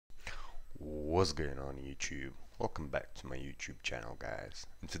What's going on YouTube? Welcome back to my YouTube channel, guys.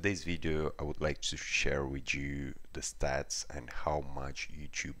 In today's video I would like to share with you the stats and how much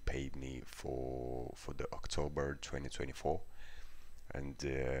YouTube paid me for the October 2024, and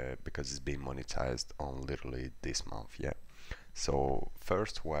because it's been monetized on literally this month. Yeah, so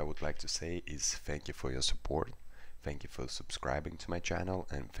first what I would like to say is thank you for your support, thank you for subscribing to my channel,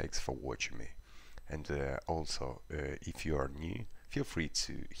 and thanks for watching me. And also if you are new, feel free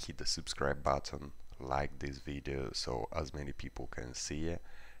to hit the subscribe button, like this video so as many people can see it,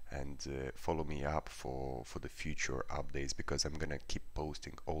 and follow me up for the future updates, because I'm gonna keep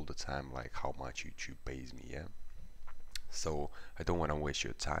posting all the time like how much YouTube pays me. Yeah, so I don't want to waste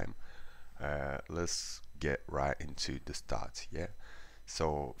your time. Let's get right into the stats. Yeah,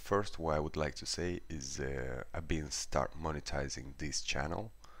 so first what I would like to say is I've been start monetizing this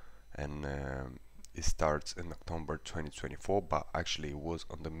channel, and it starts in October 2024, but actually it was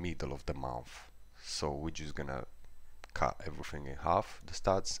on the middle of the month, so we're just gonna cut everything in half, the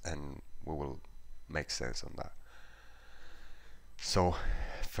stats, and we will make sense on that. So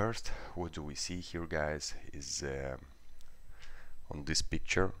first, what do we see here, guys, is on this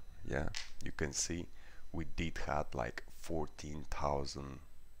picture. Yeah, you can see we did have like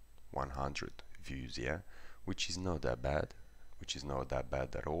 14,100 views. Yeah, which is not that bad,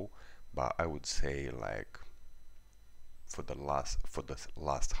 at all. But I would say like for the last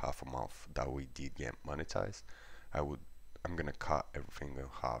half a month that we did get monetized, I'm gonna cut everything in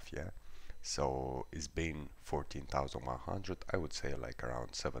half. Yeah, so it's been 14,100. I would say like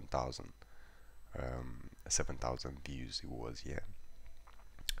around 7,000 views it was. Yeah.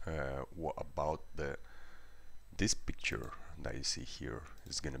 What about this picture that you see here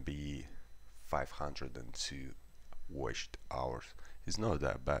is gonna be 502 watched hours. It's not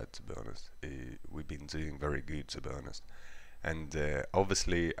that bad, to be honest. We've been doing very good, to be honest. And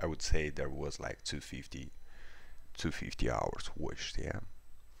obviously I would say there was like 250 hours watched. Yeah,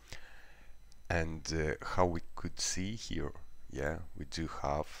 and how we could see here, yeah, we do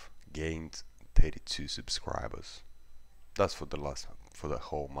have gained 32 subscribers. That's for the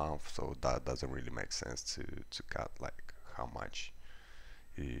whole month, so that doesn't really make sense to cut like how much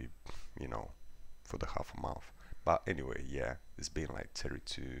you know, for the half a month. But anyway, yeah, it's been like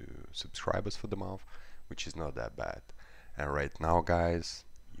 32 subscribers for the month, which is not that bad. And right now, guys,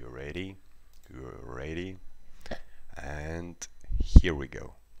 you're ready, and here we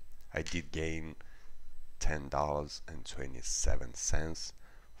go. I did gain $10.27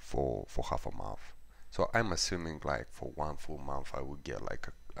 for half a month. So I'm assuming like for one full month I would get like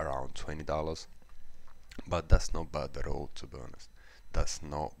around $20, but that's not bad at all, to be honest. That's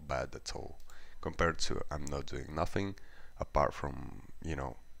not bad at all compared to I'm not doing nothing apart from, you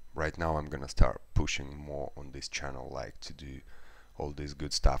know, right now I'm gonna start pushing more on this channel, like to do all this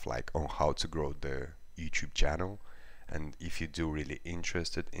good stuff like on how to grow the YouTube channel. And if you do really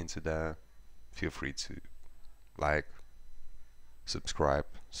interested into that, feel free to like, subscribe,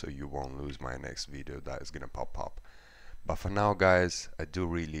 so you won't lose my next video that is gonna pop up. But for now, guys, I do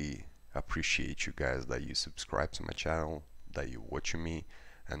really appreciate you guys that you subscribe to my channel, that you're watching me,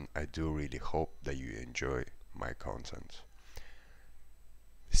 and I do really hope that you enjoy my content.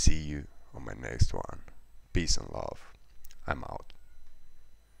 See you on my next one. Peace and love. I'm out.